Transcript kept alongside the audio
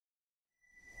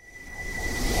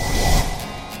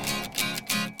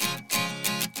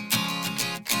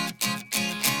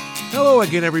Hello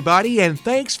again, everybody, and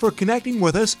thanks for connecting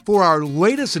with us for our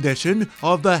latest edition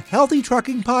of the Healthy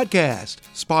Trucking Podcast,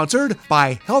 sponsored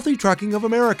by Healthy Trucking of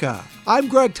America. I'm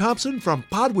Greg Thompson from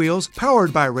Pod Wheels,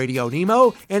 powered by Radio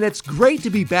Nemo, and it's great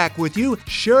to be back with you,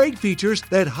 sharing features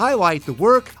that highlight the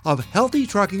work of Healthy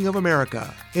Trucking of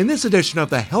America. In this edition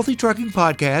of the Healthy Trucking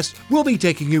Podcast, we'll be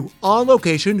taking you on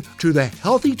location to the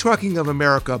Healthy Trucking of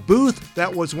America booth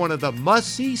that was one of the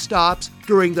must-see stops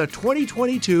during the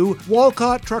 2022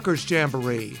 Walcott Truckers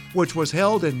Jamboree, which was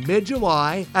held in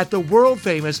mid-July at the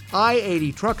world-famous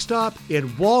I-80 Truckstop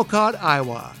in Walcott,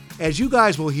 Iowa. As you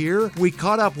guys will hear, we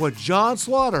caught up with Jon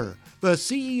Slaughter, the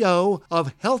CEO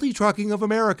of Healthy Trucking of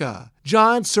America.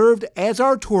 Jon served as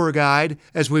our tour guide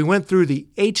as we went through the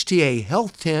HTA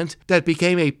Health Tent that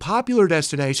became a popular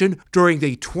destination during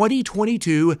the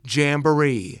 2022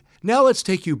 Jamboree. Now let's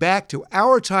take you back to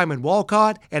our time in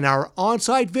Walcott and our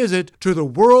on-site visit to the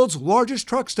world's largest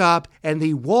truck stop and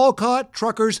the Walcott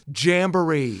Truckers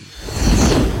Jamboree.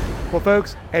 Well,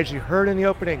 folks, as you heard in the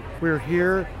opening, we're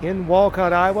here in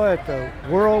Walcott, Iowa at the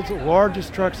world's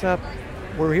largest truck stop.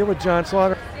 We're here with Jon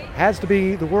Slaughter. Has to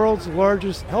be the world's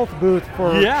largest health booth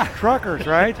for truckers,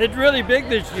 right? It's really big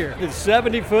this year. It's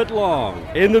 70 foot long.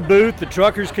 In the booth, the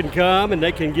truckers can come and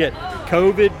they can get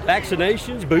COVID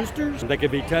vaccinations, boosters. They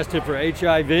can be tested for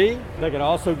HIV. They can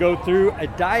also go through a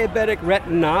diabetic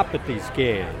retinopathy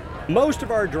scan. Most of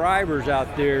our drivers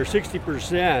out there,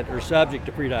 60%, are subject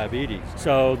to prediabetes.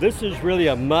 So this is really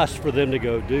a must for them to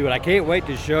go do, and I can't wait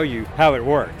to show you how it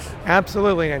works.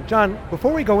 Absolutely. And Jon,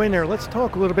 before we go in there, let's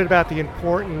talk a little bit about the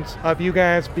importance of you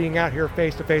guys being out here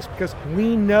face-to-face, because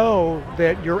we know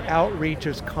that your outreach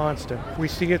is constant. We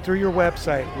see it through your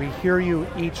website. We hear you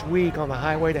each week on the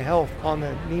Highway to Health on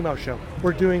the Nemo Show.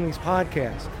 We're doing these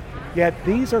podcasts. Yet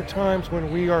these are times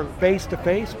when we are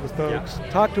face-to-face with folks. Yeah.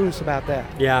 Talk to us about that.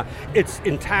 Yeah, it's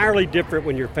entirely different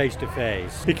when you're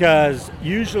face-to-face because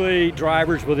usually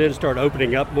drivers will then start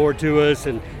opening up more to us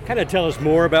and kind of tell us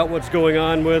more about what's going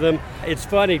on with them. It's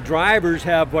funny, drivers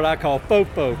have what I call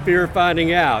FOFO, fear of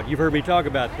finding out. You've heard me talk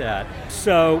about that.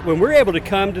 So when we're able to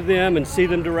come to them and see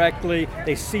them directly,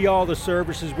 they see all the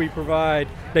services we provide,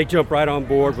 they jump right on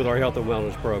board with our health and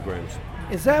wellness programs.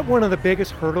 Is that one of the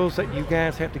biggest hurdles that you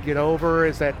guys have to get over,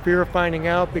 is that fear of finding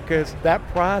out? Because that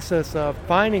process of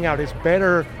finding out is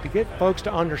better to get folks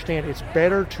to understand. It's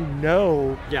better to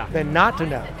know than not to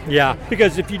know. Yeah,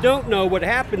 because if you don't know, what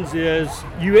happens is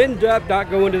you end up not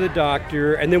going to the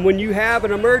doctor, and then when you have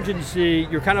an emergency,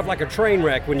 you're kind of like a train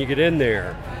wreck when you get in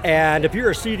there. And if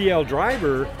you're a CDL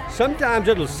driver, sometimes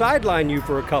it'll sideline you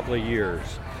for a couple of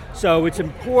years. So it's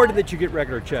important that you get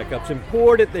regular checkups,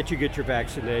 important that you get your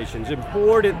vaccinations,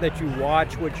 important that you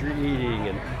watch what you're eating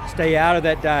and stay out of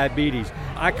that diabetes.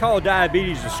 I call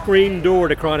diabetes the screen door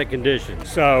to chronic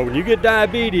conditions. So when you get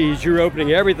diabetes, you're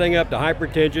opening everything up to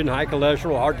hypertension, high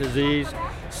cholesterol, heart disease.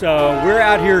 So we're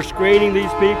out here screening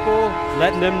these people,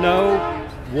 letting them know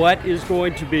what is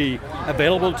going to be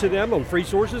available to them on free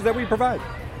sources that we provide.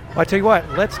 Well, I tell you what,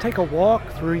 let's take a walk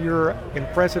through your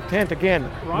impressive tent.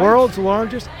 Again, world's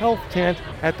largest health tent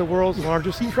at the world's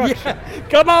largest truck show.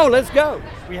 Come on, let's go.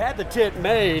 We had the tent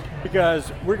made because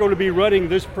we're going to be running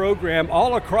this program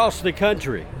all across the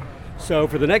country. So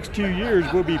for the next 2 years,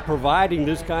 we'll be providing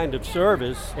this kind of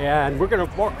service, and we're going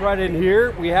to walk right in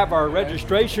here. We have our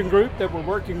registration group that we're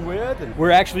working with, and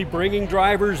we're actually bringing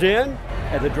drivers in,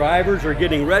 and the drivers are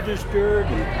getting registered,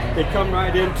 and they come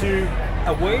right into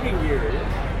a waiting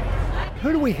area.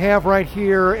 Who do we have right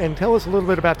here, and tell us a little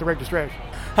bit about the registration?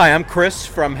 Hi, I'm Chris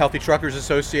from Healthy Truckers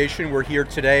Association. We're here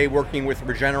today working with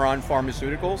Regeneron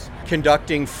Pharmaceuticals,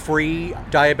 conducting free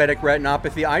diabetic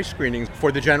retinopathy eye screenings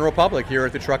for the general public here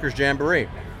at the Truckers Jamboree.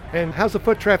 And how's the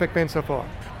foot traffic been so far?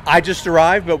 I just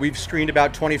arrived, but we've screened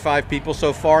about 25 people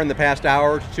so far in the past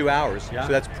hour to 2 hours. Yeah.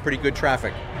 So that's pretty good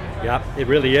traffic. Yeah, it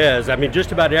really is. I mean,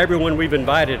 just about everyone we've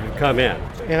invited have come in.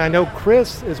 And I know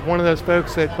Chris is one of those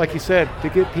folks that, like you said, to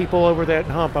get people over that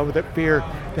hump, over that fear,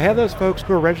 to have those folks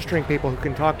who are registering people who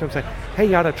can talk to them and say, hey,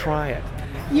 you ought to try it.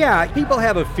 Yeah, people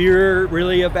have a fear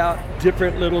really about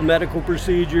different little medical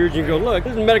procedures. You go, look,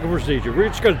 this is a medical procedure. We're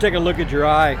just going to take a look at your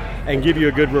eye and give you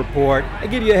a good report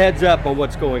and give you a heads up on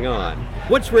what's going on.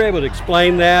 Once we're able to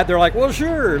explain that, they're like, well,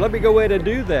 sure, let me go ahead and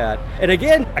do that. And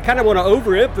again, I kind of want to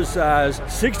overemphasize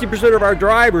 60% of our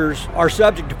drivers are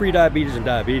subject to prediabetes and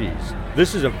diabetes.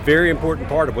 This is a very important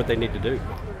part of what they need to do.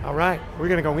 All right, we're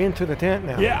going to go into the tent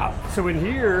now. Yeah, so in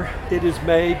here, it is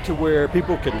made to where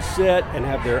people can sit and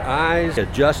have their eyes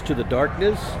adjust to the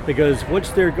darkness, because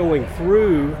once they're going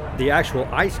through the actual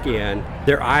eye scan,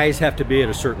 their eyes have to be at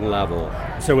a certain level.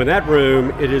 So in that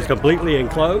room, it is completely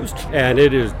enclosed and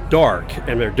it is dark,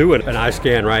 and they're doing an eye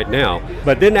scan right now.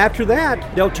 But then after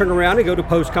that, they'll turn around and go to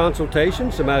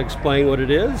post-consultation, somebody explain what it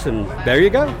is, and there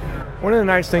you go. One of the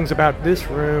nice things about this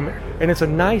room, and it's a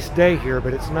nice day here,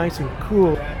 but it's nice and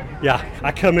cool. Yeah,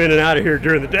 I come in and out of here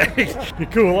during the day to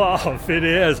cool off. It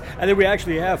is. And then we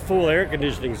actually have full air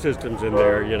conditioning systems in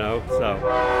there,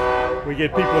 so we get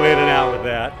people in and out with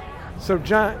that. So,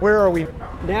 John, where are we?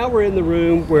 Now we're in the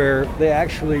room where they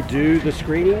actually do the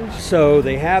screenings. So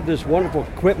they have this wonderful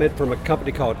equipment from a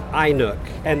company called iNook,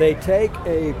 and they take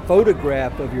a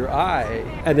photograph of your eye,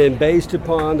 and then based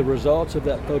upon the results of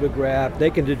that photograph,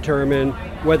 they can determine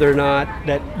whether or not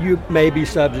that you may be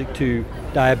subject to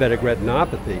diabetic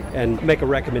retinopathy and make a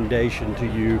recommendation to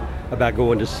you about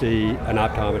going to see an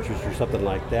optometrist or something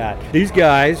like that. These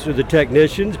guys are the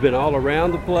technicians, been all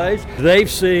around the place.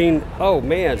 They've seen,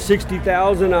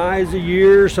 60,000 eyes a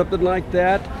year, something like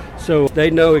that. So they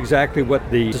know exactly what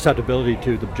the susceptibility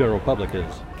to the general public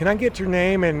is. Can I get your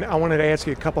name? And I wanted to ask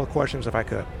you a couple of questions if I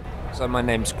could. So my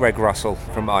name's Greg Russell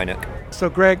from iNook. So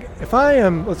Greg, if I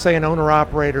am, let's say, an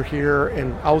owner-operator here,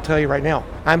 and I'll tell you right now,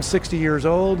 I'm 60 years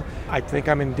old, I think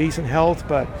I'm in decent health,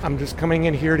 but I'm just coming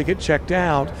in here to get checked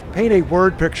out. Paint a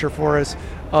word picture for us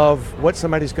of what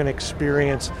somebody's going to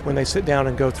experience when they sit down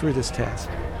and go through this test.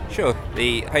 Sure.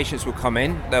 The patients will come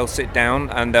in, they'll sit down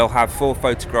and they'll have 4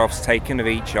 photographs taken of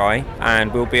each eye,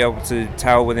 and we'll be able to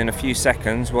tell within a few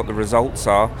seconds what the results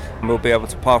are, and we'll be able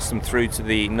to pass them through to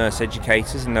the nurse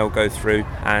educators, and they'll go through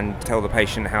and tell the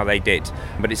patient how they did.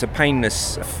 But it's a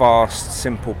painless, fast,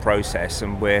 simple process,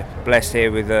 and we're blessed here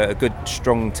with a good,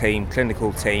 strong team,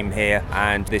 clinical team here,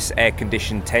 and this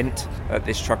air-conditioned tent at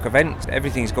this truck event.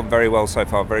 Everything's gone very well so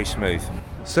far, very smooth.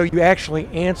 So you actually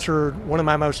answered one of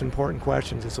my most important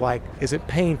questions. It's like, is it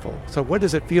painful? So what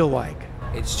does it feel like?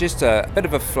 It's just a bit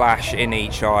of a flash in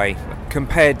each eye.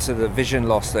 Compared to the vision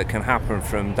loss that can happen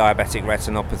from diabetic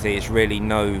retinopathy, it's really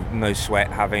no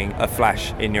sweat having a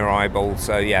flash in your eyeball.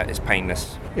 So yeah, it's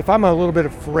painless. If I'm a little bit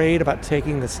afraid about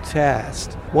taking this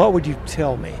test, what would you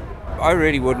tell me? I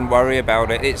really wouldn't worry about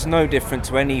it. It's no different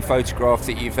to any photograph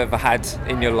that you've ever had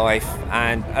in your life.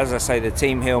 And as I say, the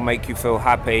team here will make you feel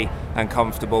happy and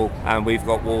comfortable. And we've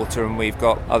got water and we've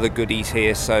got other goodies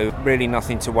here. So really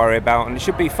nothing to worry about. And it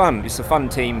should be fun. It's a fun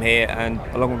team here. And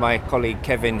along with my colleague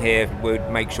Kevin here, would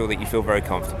make sure that you feel very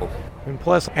comfortable. And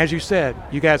plus, as you said,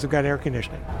 you guys have got air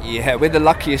conditioning. Yeah, we're the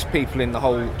luckiest people in the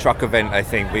whole truck event, I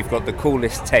think. We've got the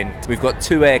coolest tent. We've got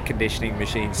 2 air conditioning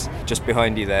machines just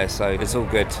behind you there. So it's all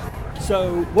good.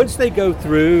 So once they go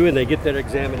through and they get their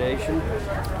examination,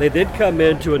 they then come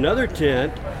into another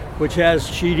tent which has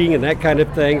sheeting and that kind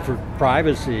of thing for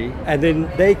privacy, and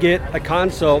then they get a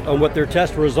consult on what their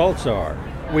test results are.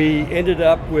 We ended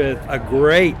up with a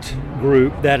great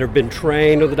group that have been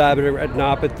trained on the diabetic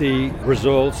retinopathy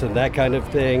results and that kind of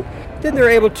thing. Then they're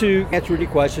able to answer any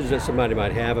questions that somebody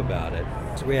might have about it.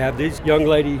 So we have this young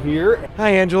lady here. Hi,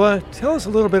 Angela. Tell us a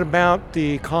little bit about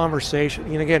the conversation.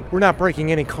 And again, we're not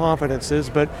breaking any confidences,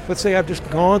 but let's say I've just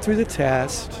gone through the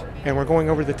test and we're going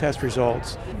over the test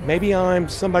results. Maybe I'm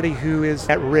somebody who is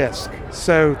at risk.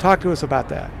 So talk to us about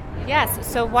that. Yes,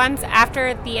 so once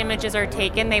after the images are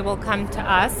taken, they will come to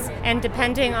us, and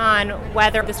depending on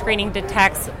whether the screening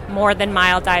detects more than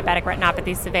mild diabetic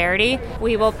retinopathy severity,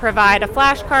 we will provide a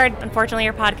flashcard. Unfortunately,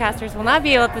 your podcasters will not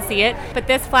be able to see it, but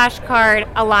this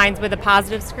flashcard aligns with a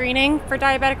positive screening for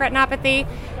diabetic retinopathy,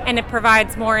 and it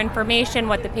provides more information,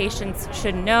 what the patients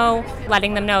should know,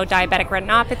 letting them know diabetic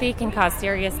retinopathy can cause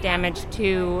serious damage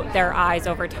to their eyes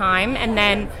over time. And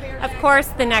then, of course,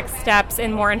 the next steps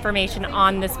and more information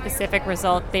on the specific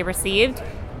result they received.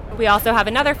 We also have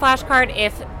another flashcard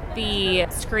if the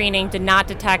screening did not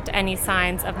detect any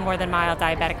signs of more than mild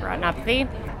diabetic retinopathy.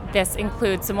 This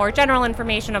includes some more general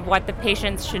information of what the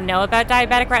patients should know about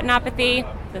diabetic retinopathy,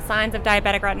 the signs of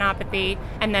diabetic retinopathy,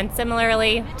 and then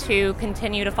similarly to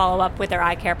continue to follow up with their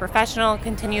eye care professional,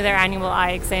 continue their annual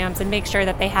eye exams, and make sure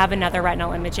that they have another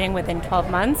retinal imaging within 12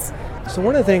 months. So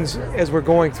one of the things as we're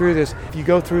going through this, if you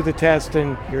go through the test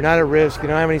and you're not at risk, you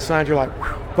don't have any signs, you're like,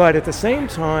 whew. But at the same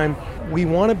time, we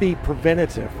want to be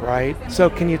preventative, right? So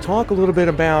can you talk a little bit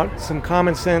about some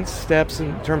common sense steps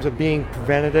in terms of being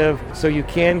preventative so you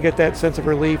can get that sense of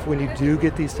relief when you do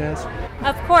get these tests?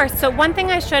 Of course. So one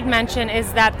thing I should mention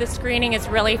is that the screening is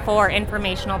really for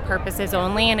informational purposes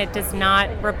only, and it does not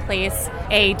replace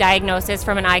a diagnosis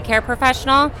from an eye care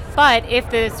professional. But if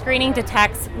the screening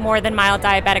detects more than mild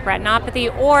diabetic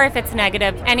retinopathy, or if it's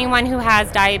negative, anyone who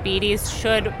has diabetes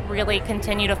should really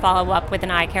continue to follow up with an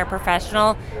eye care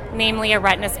professional, namely a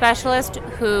retina specialist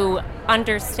who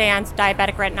understands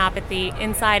diabetic retinopathy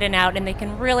inside and out, and they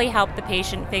can really help the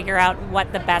patient figure out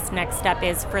what the best next step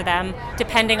is for them,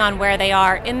 depending on where they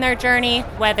are in their journey,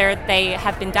 whether they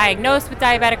have been diagnosed with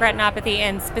diabetic retinopathy,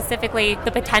 and specifically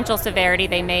the potential severity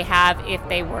they may have if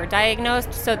they were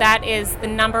diagnosed. So that is the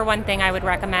number one thing I would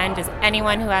recommend, is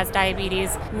anyone who has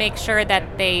diabetes, make sure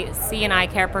that they see an eye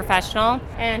care professional.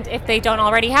 And if they don't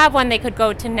already have one, they could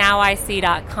go to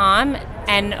noweysee.com,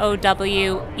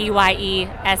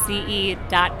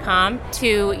 NOWEYESEE.com,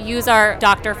 to use our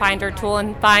doctor finder tool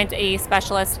and find a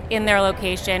specialist in their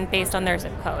location based on their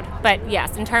zip code. But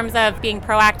yes, in terms of being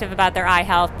proactive about their eye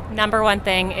health, number one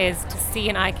thing is to see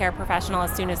an eye care professional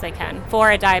as soon as they can for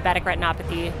a diabetic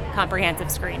retinopathy comprehensive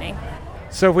screening.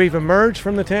 So we've emerged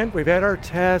from the tent, we've had our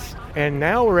test, and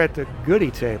now we're at the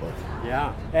goodie table.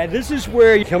 Yeah, and this is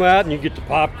where you come out and you get the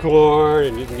popcorn,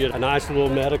 and you can get a nice little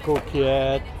medical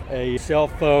kit, a cell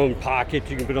phone pocket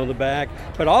you can put on the back.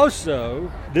 But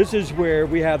also, this is where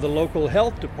we have the local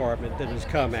health department that has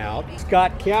come out,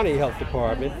 Scott County Health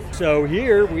Department. So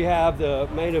here we have the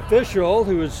main official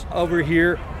who is over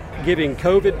here giving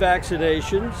COVID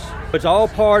vaccinations. It's all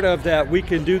part of that We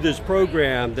Can Do This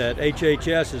program that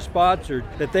HHS has sponsored,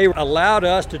 that they allowed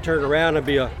us to turn around and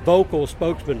be a vocal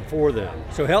spokesman for them.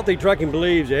 So Healthy Trucking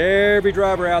believes every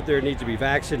driver out there needs to be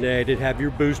vaccinated, have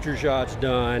your booster shots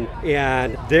done,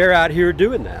 and they're out here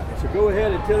doing that. So go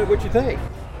ahead and tell them what you think.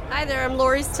 Hi there, I'm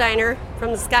Lori Steiner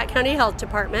from the Scott County Health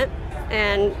Department,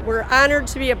 and we're honored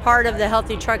to be a part of the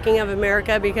Healthy Trucking of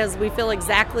America because we feel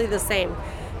exactly the same.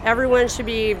 Everyone should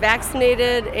be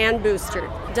vaccinated and boosted.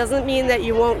 It doesn't mean that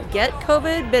you won't get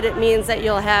COVID, but it means that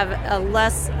you'll have a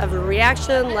less of a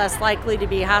reaction, less likely to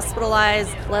be hospitalized,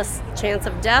 less chance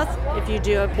of death if you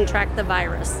do contract the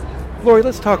virus. Lori,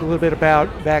 let's talk a little bit about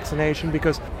vaccination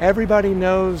because everybody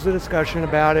knows the discussion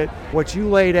about it. What you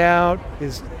laid out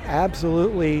is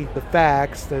absolutely the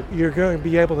facts that you're going to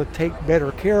be able to take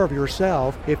better care of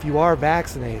yourself if you are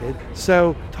vaccinated.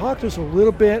 So talk to us a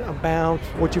little bit about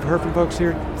what you've heard from folks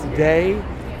here today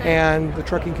and the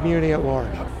trucking community at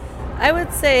large. I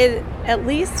would say at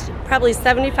least probably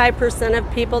 75%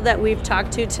 of people that we've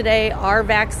talked to today are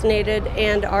vaccinated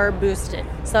and are boosted.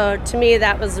 So to me,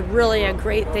 that was really a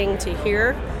great thing to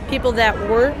hear. People that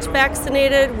weren't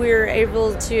vaccinated, we were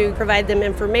able to provide them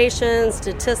information,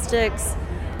 statistics.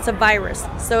 It's a virus,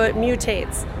 so it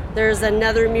mutates. There's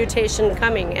another mutation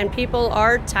coming, and people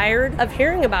are tired of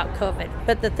hearing about COVID.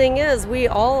 But the thing is, we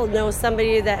all know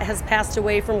somebody that has passed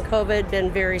away from COVID,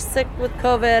 been very sick with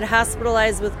COVID,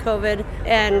 hospitalized with COVID,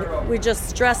 and we just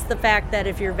stress the fact that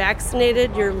if you're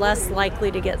vaccinated, you're less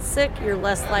likely to get sick, you're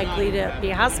less likely to be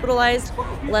hospitalized,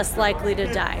 less likely to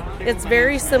die. It's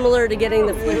very similar to getting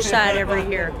the flu shot every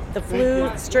year. The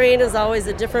flu strain is always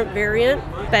a different variant,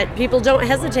 but people don't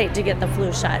hesitate to get the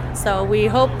flu shot. So we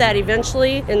hope that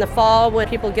eventually in the fall, when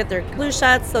people get their flu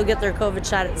shots, they'll get their COVID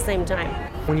shot at the same time.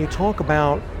 When you talk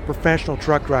about professional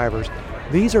truck drivers,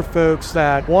 these are folks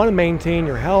that want to maintain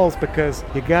your health because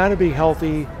you got to be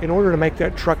healthy in order to make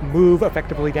that truck move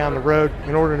effectively down the road.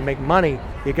 In order to make money,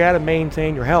 you got to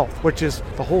maintain your health, which is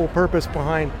the whole purpose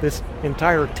behind this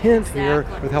entire tent here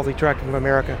with Healthy Trucking of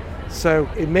America. So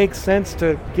it makes sense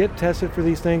to get tested for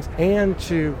these things and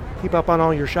to keep up on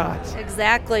all your shots.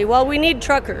 Exactly. Well, we need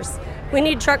truckers. We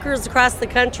need truckers across the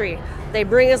country. They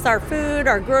bring us our food,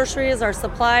 our groceries, our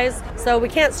supplies, so we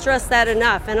can't stress that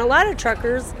enough. And a lot of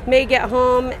truckers may get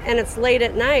home and it's late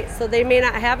at night, so they may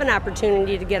not have an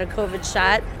opportunity to get a COVID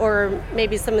shot or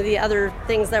maybe some of the other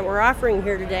things that we're offering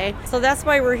here today. So that's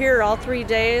why we're here all 3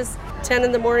 days. 10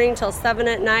 in the morning till 7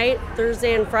 at night,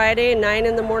 Thursday and Friday, 9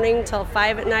 in the morning till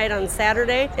 5 at night on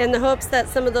Saturday, in the hopes that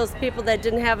some of those people that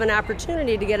didn't have an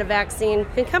opportunity to get a vaccine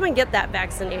can come and get that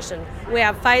vaccination. We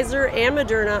have Pfizer and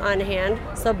Moderna on hand,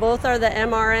 so both are the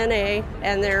mRNA,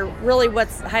 and they're really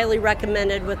what's highly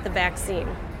recommended with the vaccine.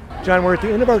 Jon, we're at the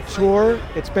end of our tour.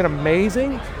 It's been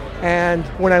amazing, and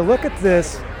when I look at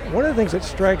this, one of the things that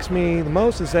strikes me the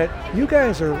most is that you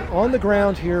guys are on the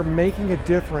ground here making a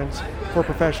difference for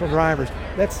professional drivers.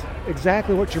 That's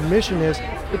exactly what your mission is.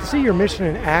 But to see your mission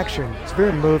in action, it's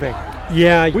very moving.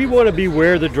 Yeah, we want to be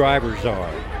where the drivers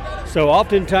are. So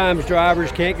oftentimes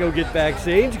drivers can't go get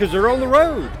vaccines because they're on the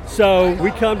road. So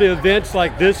we come to events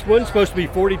like this one, supposed to be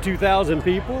 42,000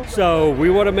 people. So we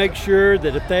want to make sure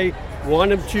that if they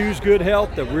want to choose good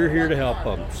health, that we're here to help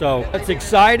them. So it's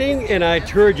exciting, and I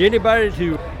encourage anybody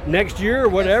to next year or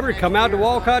whatever, come out to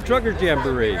Walcott Truckers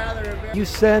Jamboree. You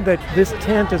said that this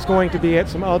tent is going to be at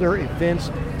some other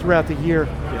events throughout the year.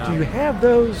 Yeah. Do you have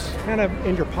those kind of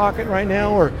in your pocket right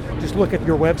now, or just look at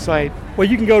your website? Well,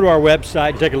 you can go to our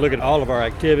website and take a look at all of our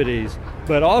activities.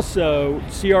 But also,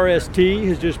 CRST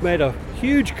has just made a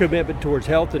huge commitment towards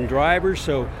health and drivers.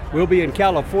 So we'll be in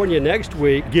California next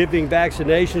week giving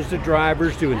vaccinations to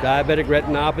drivers, doing diabetic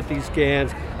retinopathy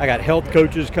scans. I got health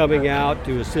coaches coming out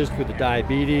to assist with the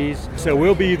diabetes. So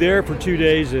we'll be there for 2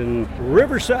 days in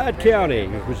Riverside County,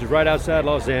 which is right outside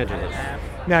Los Angeles.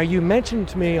 Now, you mentioned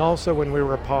to me also when we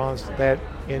were paused that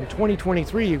in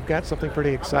 2023, you've got something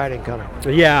pretty exciting coming.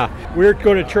 Yeah, we're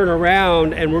going to turn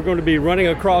around and we're going to be running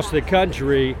across the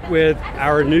country with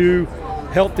our new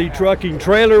healthy trucking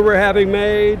trailer we're having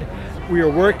made. We are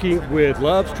working with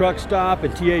Love's Truckstop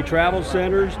and HTA Travel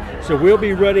Centers, so we'll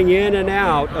be running in and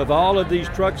out of all of these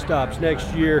truck stops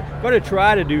next year. We're going to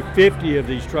try to do 50 of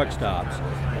these truck stops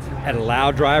and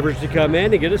allow drivers to come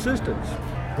in and get assistance.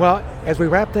 Well, as we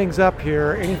wrap things up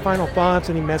here, any final thoughts,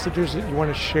 any messages that you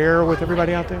want to share with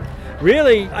everybody out there?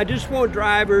 Really, I just want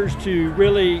drivers to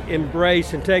really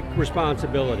embrace and take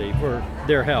responsibility for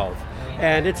their health.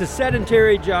 And it's a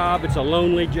sedentary job, it's a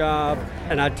lonely job,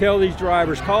 and I tell these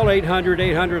drivers, call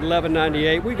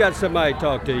 800-800-1198. We got somebody to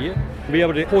talk to you, and be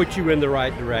able to point you in the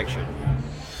right direction.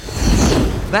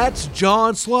 That's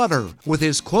Jon Slaughter with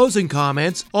his closing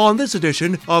comments on this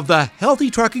edition of the Healthy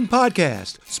Trucking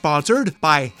Podcast, sponsored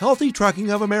by Healthy Trucking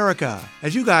of America.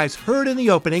 As you guys heard in the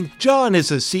opening, Jon is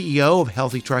the CEO of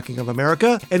Healthy Trucking of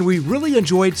America, and we really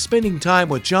enjoyed spending time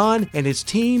with Jon and his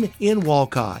team in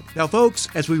Walcott. Now, folks,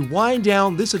 as we wind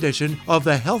down this edition of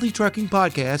the Healthy Trucking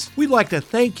Podcast, we'd like to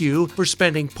thank you for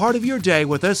spending part of your day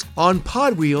with us on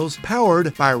Pod Wheels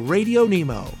powered by Radio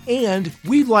Nemo. And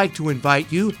we'd like to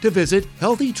invite you to visit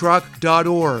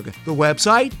HealthyTruck.org, the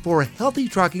website for Healthy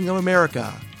Trucking of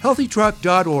America.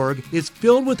 HealthyTruck.org is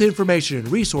filled with information and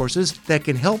resources that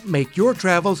can help make your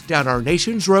travels down our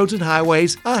nation's roads and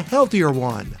highways a healthier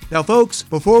one. Now, folks,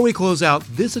 before we close out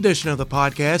this edition of the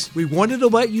podcast, we wanted to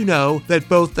let you know that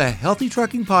both the Healthy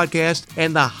Trucking Podcast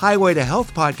and the Highway to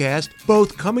Health Podcast,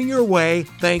 both coming your way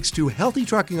thanks to Healthy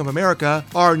Trucking of America,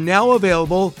 are now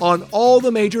available on all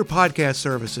the major podcast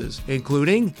services,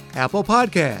 including Apple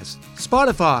Podcasts,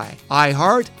 Spotify,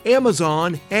 iHeart,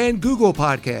 Amazon, and Google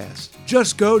Podcasts.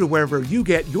 Just go to wherever you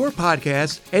get your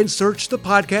podcasts and search the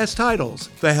podcast titles,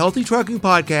 the Healthy Trucking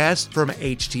Podcast from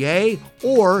HTA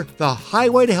or the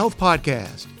Highway to Health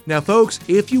Podcast. Now, folks,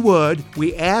 if you would,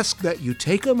 we ask that you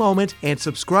take a moment and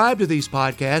subscribe to these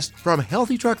podcasts from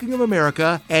Healthy Trucking of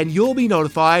America, and you'll be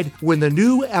notified when the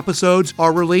new episodes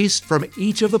are released from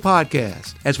each of the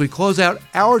podcasts. As we close out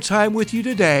our time with you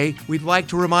today, we'd like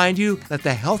to remind you that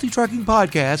the Healthy Trucking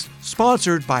Podcast,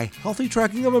 sponsored by Healthy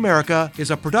Trucking of America, is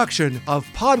a production of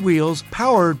Pod Wheels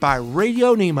powered by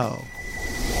Radio Nemo.